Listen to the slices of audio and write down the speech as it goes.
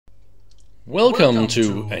Welcome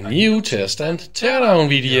to a new test and teardown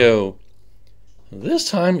video. This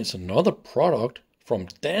time it's another product from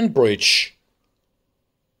Danbridge,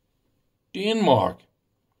 Denmark.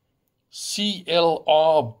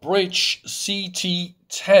 CLR Bridge CT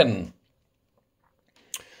 10.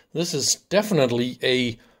 This is definitely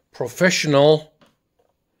a professional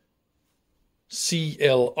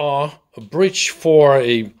CLR bridge for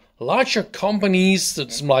a larger companies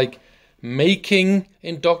that's like making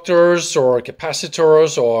inductors or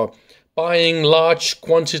capacitors or buying large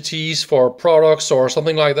quantities for products or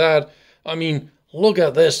something like that. I mean, look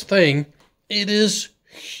at this thing. It is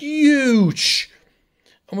huge.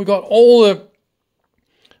 And we got all the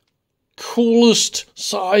coolest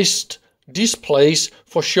sized displays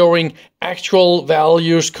for showing actual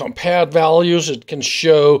values, compared values. It can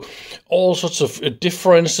show all sorts of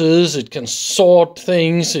differences. It can sort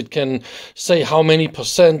things. It can say how many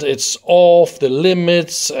percent it's off, the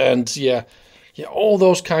limits, and yeah, all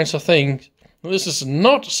those kinds of things. This is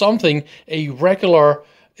not something a regular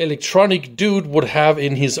electronic dude would have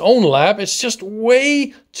in his own lab. It's just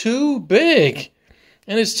way too big.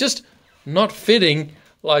 And it's just not fitting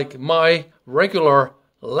like my regular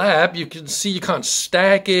lab. You can see you can't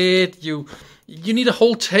stack it. You need a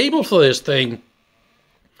whole table for this thing.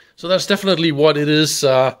 So that's definitely what it is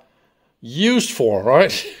used for,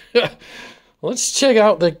 right? Let's check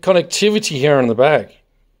out the connectivity here in the back.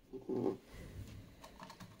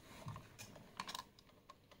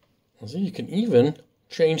 So you can even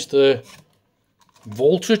change the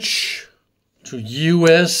voltage to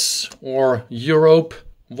US or Europe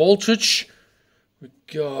voltage. We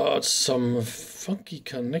got some funky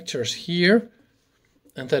connectors here,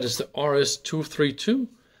 and that is the RS232,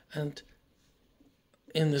 and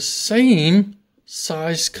in the same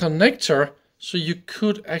size connector, so you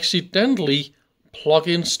could accidentally plug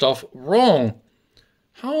in stuff wrong.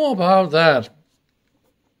 How about that?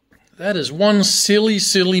 That is one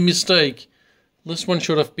silly mistake. This one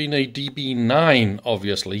should have been a DB9,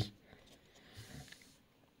 obviously.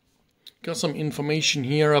 Got some information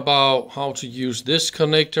here about how to use this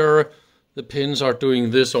connector. The pins are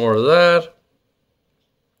doing this or that.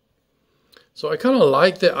 So I kind of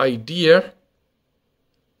like the idea.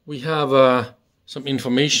 We have some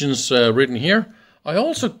information written here. I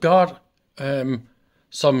also got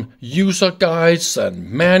some user guides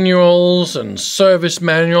and manuals and service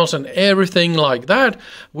manuals and everything like that.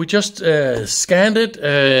 We just scanned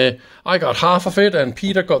it. I got half of it and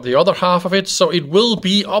Peter got the other half of it. So it will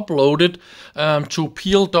be uploaded to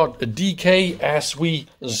peel.dk as we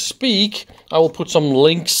speak. I will put some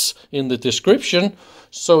links in the description.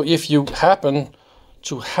 So if you happen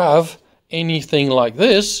to have anything like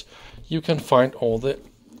this, you can find all the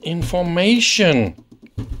information.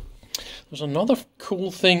 There's another cool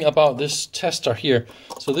thing about this tester here.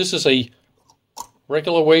 So this is a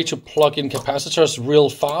regular way to plug in capacitors real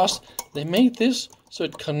fast. They made this so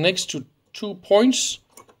it connects to 2 points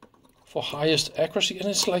for highest accuracy, and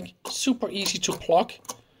it's like super easy to plug.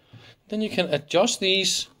 Then you can adjust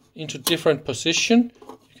these into different position.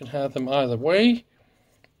 You can have them either way.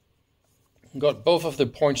 Got both of the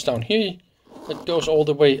points down here. It goes all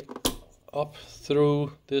the way up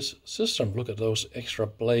through this system. Look at those extra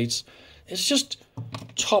blades. It's just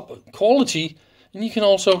top quality, and you can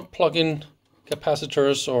also plug in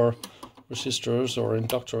capacitors or resistors or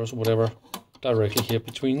inductors or whatever directly here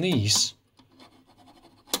between these.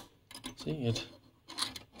 See it?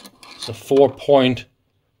 It's a 4-point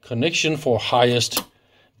connection for highest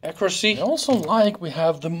accuracy. I also like we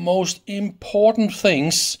have the most important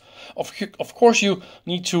things. Of course, you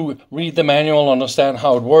need to read the manual, understand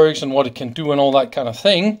how it works and what it can do and all that kind of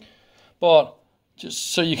thing. But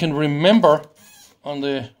just so you can remember on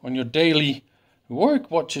your daily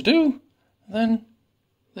work what to do, then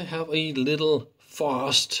they have a little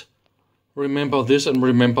fast remember this and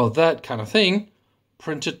remember that kind of thing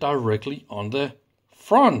printed directly on the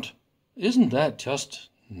front. Isn't that just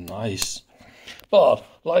nice? But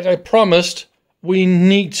like I promised, we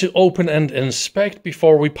need to open and inspect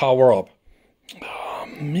before we power up. Oh,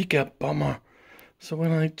 mega bummer. So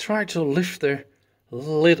when I try to lift the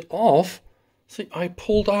lid off, see, I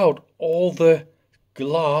pulled out all the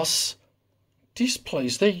glass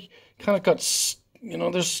displays. They kind of got, you know,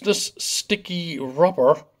 there's this sticky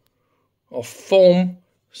rubber or foam.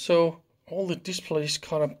 So all the displays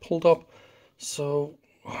kind of pulled up. So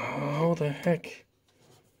how the heck?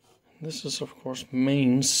 This is, of course,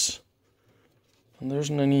 mains. And there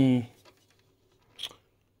isn't any...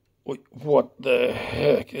 Wait, what the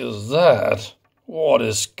heck is that? What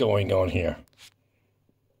is going on here?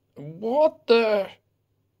 What the...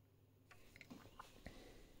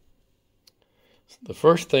 The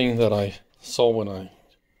first thing that I saw when I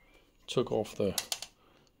took off the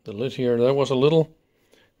lid here. There was a little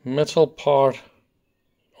metal part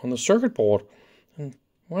on the circuit board. And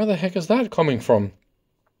where the heck is that coming from?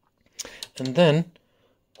 And then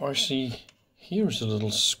I see here's a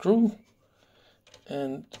little screw.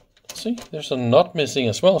 And see, there's a nut missing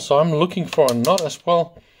as well. So I'm looking for a nut as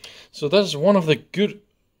well. So that's one of the good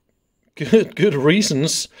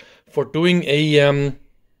reasons for doing a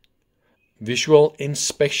visual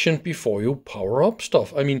inspection before you power up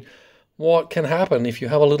stuff. I mean, what can happen if you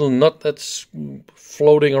have a little nut that's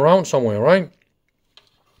floating around somewhere, right?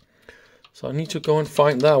 So I need to go and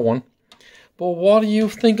find that one. But what do you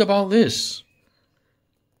think about this?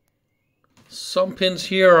 Some pins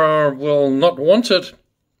here are, well, not wanted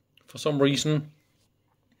for some reason.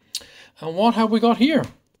 And what have we got here?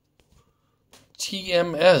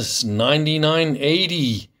 TMS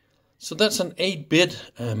 9980. So that's an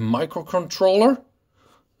 8-bit microcontroller.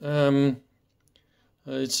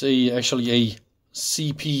 It's actually a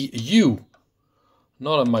CPU,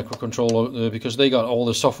 not a microcontroller, because they got all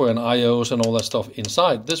the software and IOs and all that stuff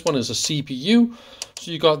inside. This one is a CPU. So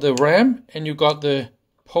you got the RAM and you got the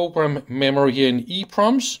program memory here in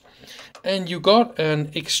EPROMs. And you got an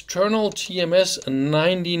external TMS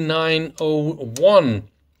 9901.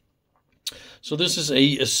 So this is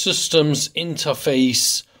a systems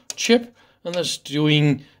interface chip, and that's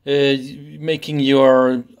doing making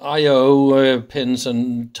your IO pins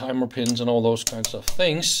and timer pins and all those kinds of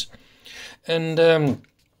things. And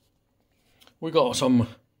we got some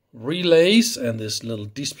relays and this little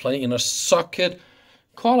display in a socket.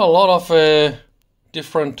 Quite a lot of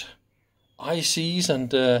different ICs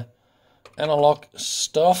and analog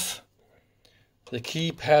stuff. The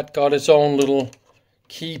keypad got its own little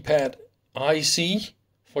keypad IC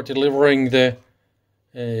for delivering the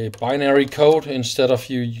binary code instead of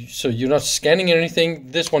so you're not scanning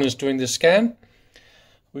anything. This one is doing the scan.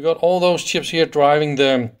 We got all those chips here driving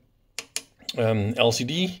the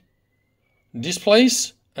LCD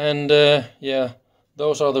displays, and yeah,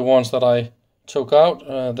 those are the ones that I took out.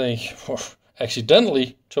 They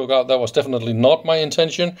accidentally took out. That was definitely not my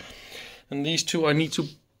intention. And these two, I need to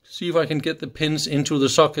see if I can get the pins into the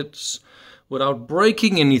sockets without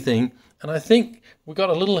breaking anything. And I think we got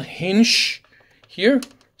a little hinge here,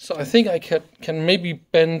 so I think I can maybe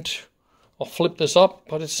bend or flip this up,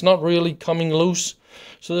 but it's not really coming loose.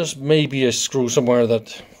 So there's maybe a screw somewhere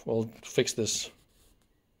that will fix this.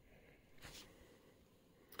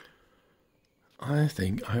 I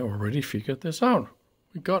think I already figured this out.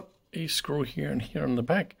 We got a screw here and here on the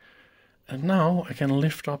back, and now I can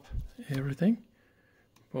lift up everything,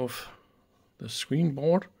 both the screen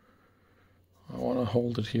board. I want to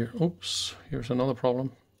hold it here. Oops, here's another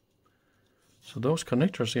problem. So those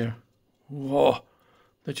connectors here, whoa,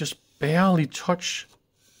 they just barely touch.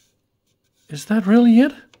 Is that really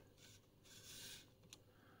it?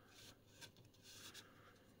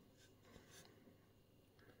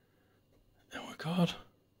 And we got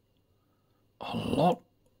a lot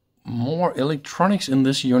more electronics in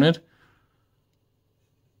this unit.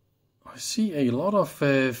 I see a lot of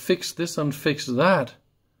fix this and fix that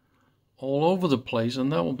all over the place,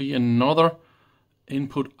 and that will be another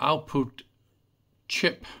input-output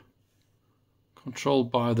chip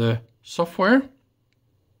controlled by the software.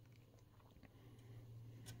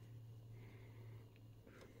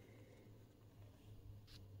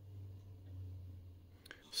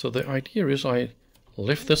 So the idea is I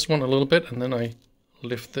lift this one a little bit, and then I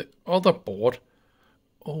lift the other board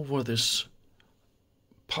over this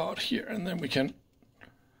part here, and then we can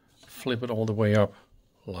flip it all the way up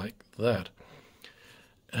like that.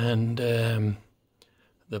 And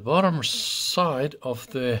the bottom side of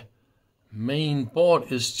the main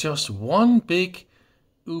board is just one big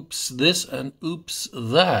oops this and oops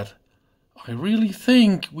that. I really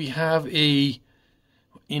think we have a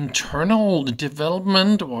internal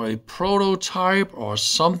development or a prototype or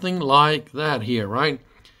something like that here, right?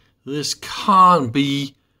 This can't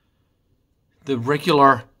be the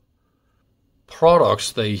regular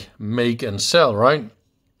products they make and sell, right?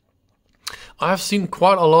 I've seen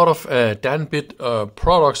quite a lot of Danbridge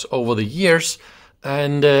products over the years,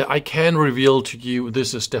 and I can reveal to you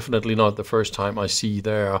this is definitely not the first time I see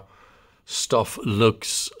their stuff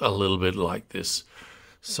looks a little bit like this.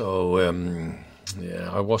 So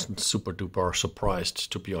yeah, I wasn't super duper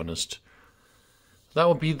surprised, to be honest. That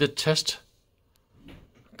would be the test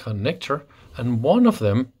connector, and one of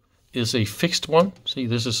them is a fixed one. See,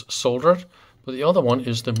 this is soldered, but the other one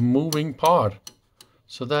is the moving part.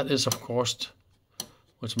 So that is, of course,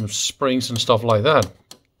 with some springs and stuff like that.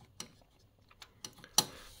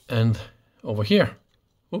 And over here,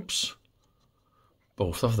 oops,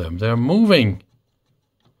 both of them, they're moving.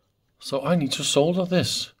 So I need to solder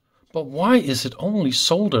this. But why is it only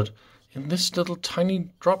soldered in this little tiny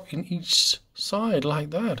drop in each side like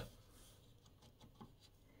that?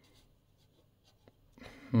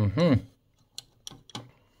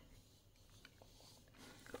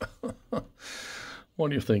 What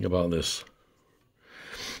do you think about this?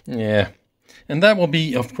 Yeah, and that will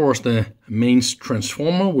be, of course, the mains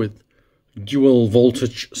transformer with dual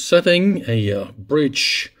voltage setting, a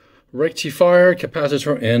bridge rectifier,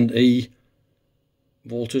 capacitor, and a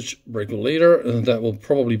voltage regulator. And that will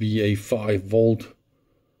probably be a 5 volt.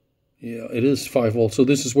 Yeah, it is 5 volts. So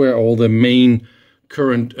this is where all the main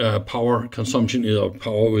current power consumption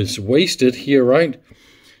power is wasted here, right?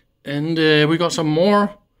 And we got some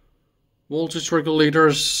more voltage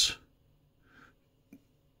regulators.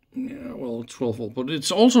 Yeah, well, 12 volt, but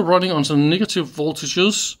it's also running on some negative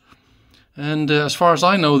voltages. And as far as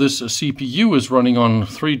I know, this CPU is running on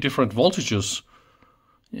 3 different voltages.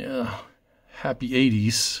 Yeah, happy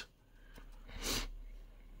 80s.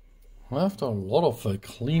 After a lot of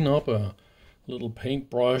cleanup, a little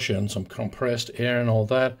paintbrush and some compressed air and all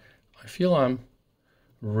that, I feel I'm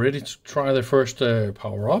ready to try the first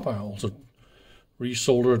power up. I also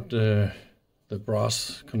resoldered the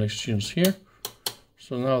brass connections here.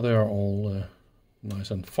 So now they are all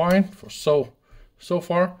nice and fine for so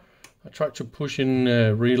far. I tried to push in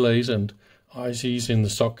relays and ICs in the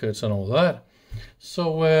sockets and all that.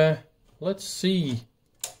 So let's see.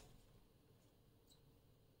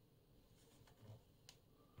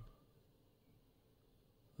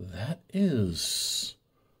 That is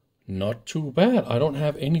not too bad. I don't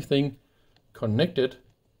have anything connected.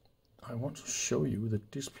 I want to show you the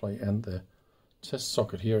display and the test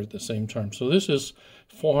socket here at the same time. So this is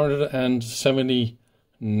 470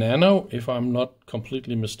 nano, if I'm not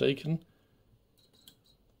completely mistaken.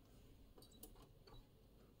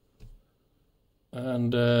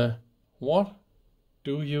 And what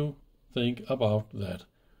do you think about that?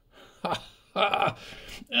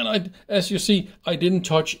 And as you see, I didn't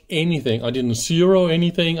touch anything. I didn't zero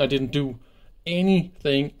anything. I didn't do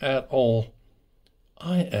anything at all.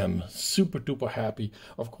 I am super duper happy.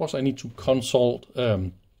 Of course, I need to consult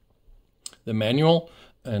the manual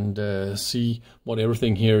and see what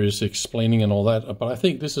everything here is explaining and all that. But I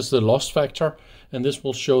think this is the loss factor, and this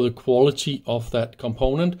will show the quality of that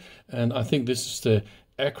component. And I think this is the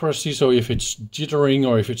accuracy. So if it's jittering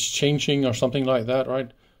or if it's changing or something like that,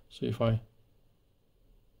 right? See if I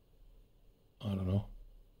don't know.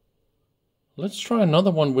 Let's try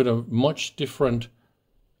another one with a much different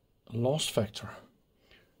loss factor.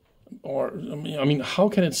 Or, I mean, how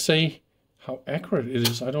can it say how accurate it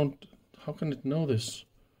is? How can it know this?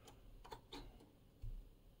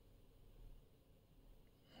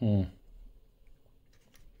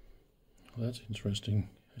 That's interesting.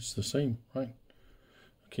 It's the same, right?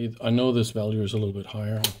 Okay, I know this value is a little bit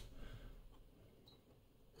higher.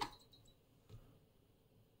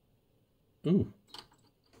 Ooh.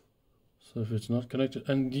 So if it's not connected,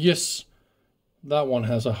 and yes, that one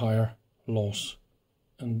has a higher loss.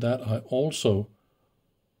 And that I also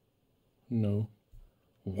know.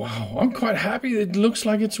 Wow, I'm quite happy. It looks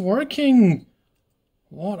like it's working.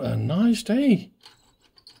 What a nice day.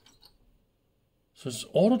 So it's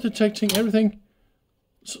auto detecting everything.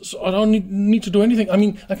 So I don't need to do anything. I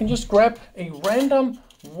mean, I can just grab a random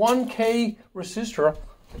 1K resistor,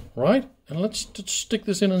 right? And let's just stick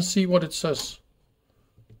this in and see what it says.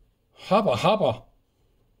 Habba habba.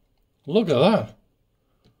 Look at that.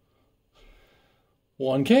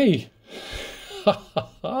 1K.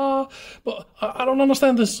 But I don't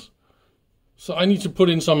understand this. So I need to put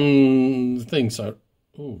in some things.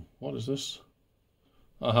 Oh, what is this?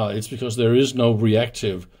 It's because there is no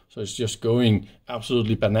reactive. So it's just going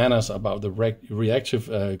absolutely bananas about the reactive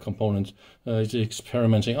component. It's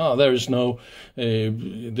experimenting. There is no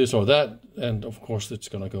this or that. And of course it's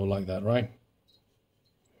going to go like that, right?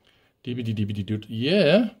 DBD.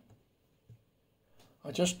 Yeah.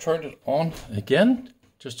 I just turned it on again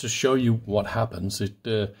just to show you what happens. It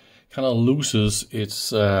kind of loses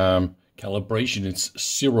its calibration. It's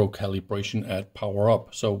zero calibration at power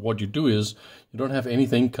up. So what you do is you don't have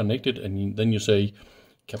anything connected, and then you say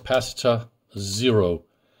capacitor 0.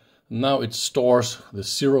 Now it stores the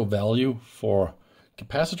 0 value for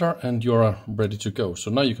capacitor, and you're ready to go. So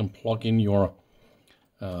now you can plug in your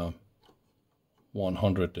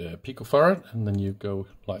 100 picofarad, and then you go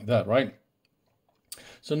like that, right?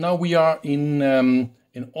 So now we are in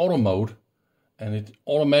auto mode, and it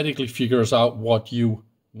automatically figures out what you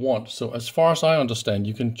want. So as far as I understand,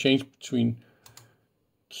 you can change between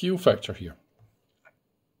Q factor here,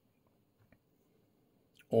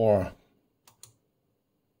 or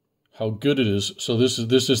how good it is. So this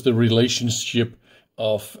is the relationship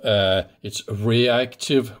of its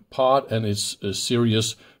reactive part and its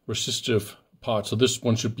series resistive part. So this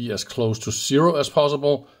one should be as close to 0 as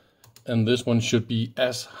possible, and this one should be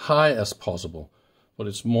as high as possible. But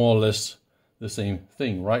it's more or less the same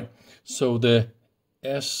thing, right? So the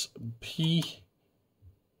SP,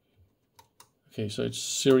 okay, so it's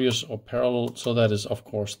series or parallel, so that is of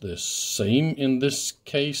course the same in this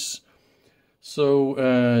case. So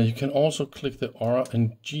you can also click the R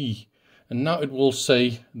and G, and now it will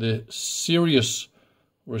say the series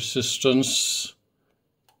resistance.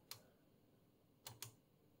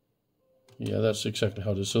 Yeah, that's exactly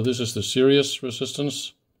how it is. So this is the series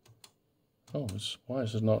resistance. Oh, why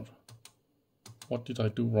is it not? What did I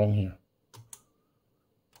do wrong here?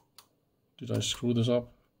 Did I screw this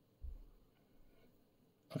up?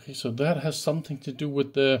 Okay, so that has something to do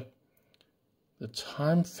with the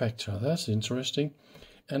time factor. That's interesting.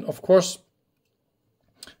 And of course,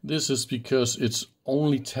 this is because it's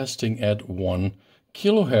only testing at 1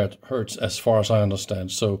 kilohertz as far as I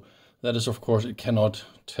understand. So that is, of course, it cannot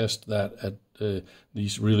test that at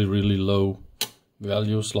these really, really low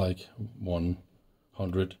values like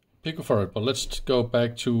 100 picofarad. But let's go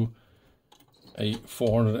back to a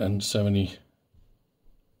 470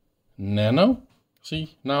 nano.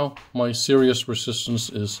 See, now my series resistance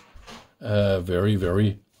is very,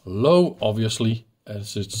 very low, obviously,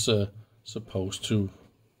 as it's supposed to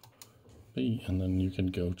be. And then you can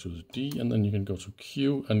go to the D, and then you can go to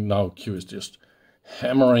Q, and now Q is just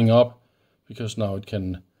hammering up because now it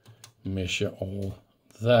can measure all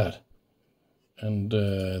that. And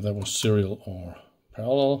that was serial or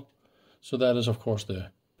parallel. So that is, of course,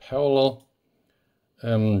 the parallel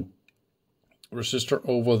resistor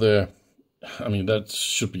over there. I mean, that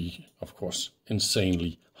should be, of course,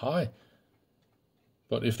 insanely high.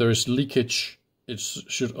 But if there is leakage,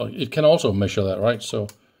 it can also measure that, right? So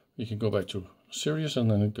you can go back to series, and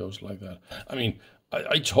then it goes like that. I mean,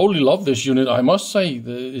 I totally love this unit. I must say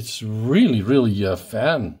that it's really, really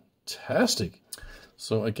fantastic.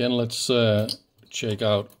 So again, let's check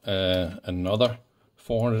out another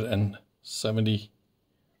 470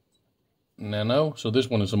 nano. So this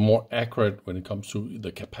one is a more accurate when it comes to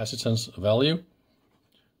the capacitance value.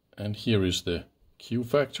 And here is the Q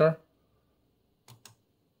factor.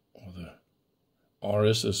 The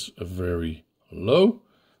RS is very low.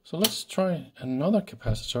 So let's try another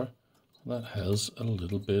capacitor that has a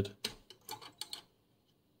little bit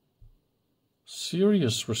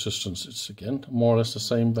series resistance. It's again more or less the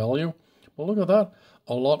same value. But look at that,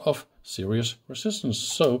 a lot of series resistance.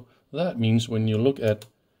 So that means when you look at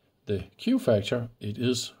the Q factor, it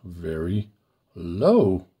is very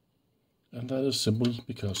low. And that is simply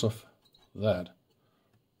because of that.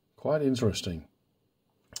 Quite interesting.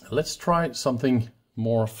 Let's try something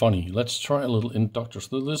more funny. Let's try a little inductor.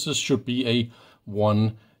 So this should be a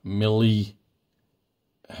 1 millihenry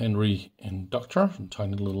inductor, a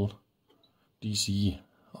tiny little DC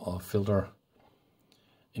filter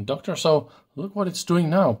inductor. So look what it's doing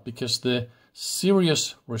now, because the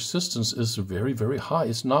series resistance is very, very high.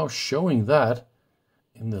 It's now showing that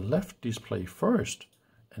in the left display first,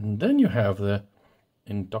 and then you have the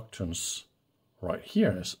inductance right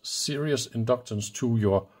here as series inductance to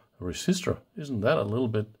your resistor. Isn't that a little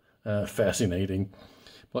bit fascinating?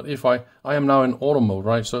 But if I am now in auto mode,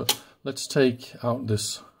 right? So let's take out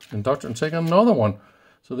this inductor and take another one.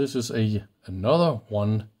 So this is another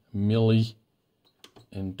 1 milli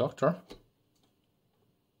inductor.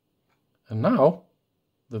 And now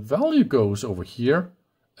the value goes over here,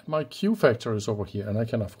 and my Q factor is over here. And I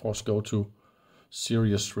can, of course, go to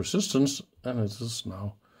series resistance, and it is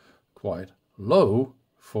now quite low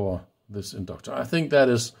for this inductor. I think that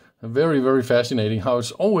is very, very fascinating, how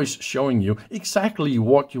it's always showing you exactly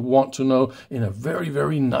what you want to know in a very,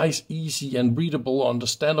 very nice, easy, and readable,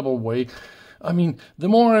 understandable way. I mean, the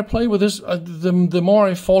more I play with this, the more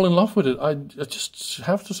I fall in love with it. I just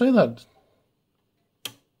have to say that.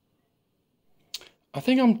 I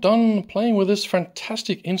think I'm done playing with this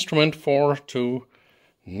fantastic instrument for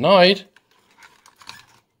tonight.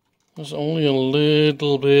 There's only a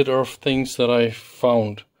little bit of things that I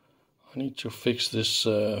found. I need to fix this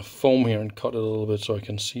foam here and cut it a little bit so I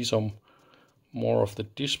can see some more of the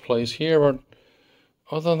displays here. But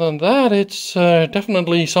other than that, it's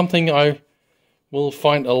definitely something I will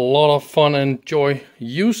find a lot of fun and joy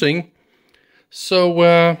using.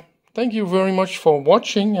 So thank you very much for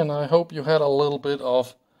watching, and I hope you had a little bit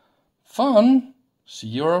of fun. See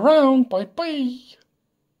you around. Bye bye.